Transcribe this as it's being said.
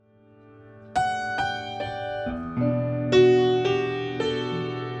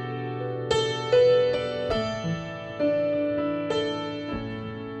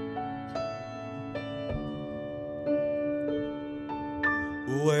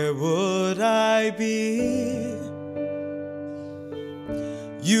where would I be?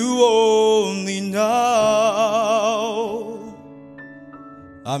 You only know.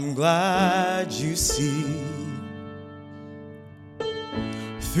 I'm glad you see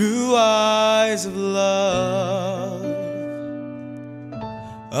through eyes of love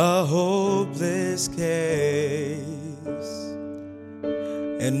a hopeless case,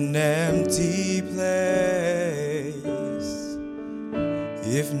 an empty place,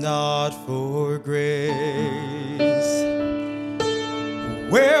 if not for grace.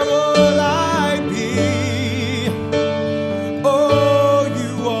 Where would I be? Oh,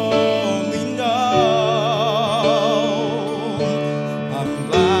 you only know. I'm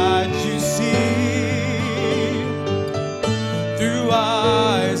glad you see through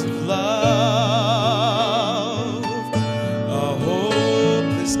eyes of love a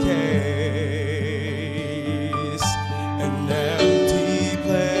hopeless case, an empty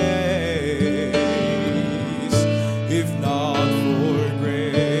place, if not for grace.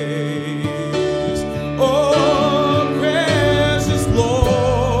 Oh, precious Lord,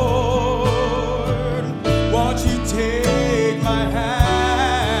 won't you take my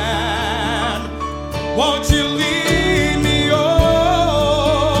hand? Won't you lead me on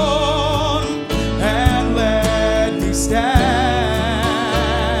and let me stand?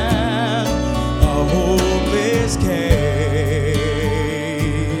 A hopeless case,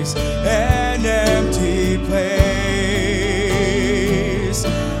 an empty place,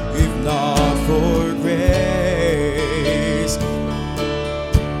 if not for grace.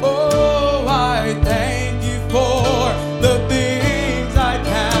 Oh, I thank you for the things I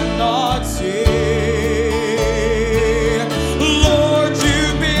cannot see. Lord,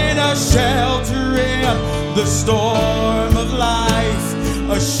 you've been a shelter in the storm of life,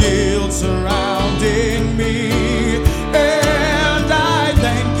 a shield surrounding me. And I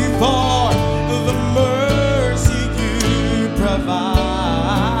thank you for the mercy you provide.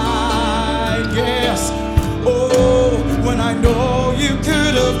 Yes, oh, when I know you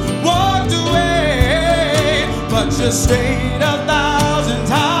could have walked away, but you stayed 1,000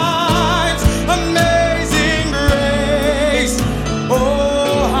 times. Amazing grace,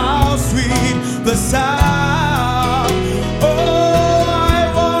 oh, how sweet the sound. Oh,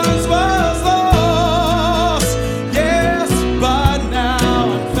 I once was lost, yes, but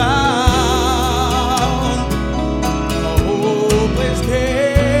now I'm found. A hopeless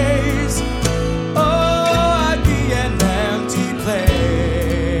case, oh, I'd be an empty place,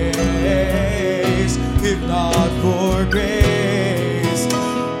 if not for grace.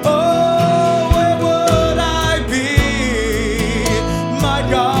 Oh, where would I be? My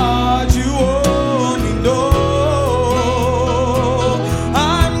God, you only know.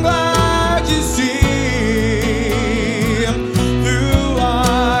 I'm glad you see through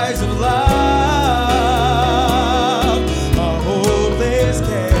eyes of love a hopeless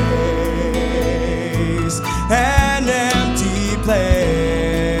case, an empty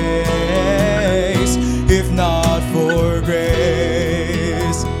place, if not for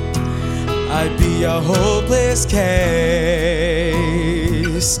grace. I'd be a hopeless case,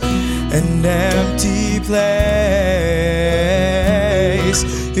 an empty place,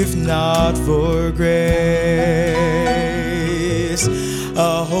 if not for grace.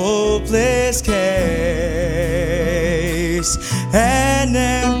 A hopeless case, an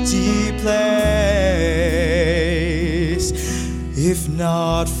empty place, if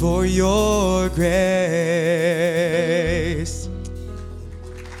not for your grace.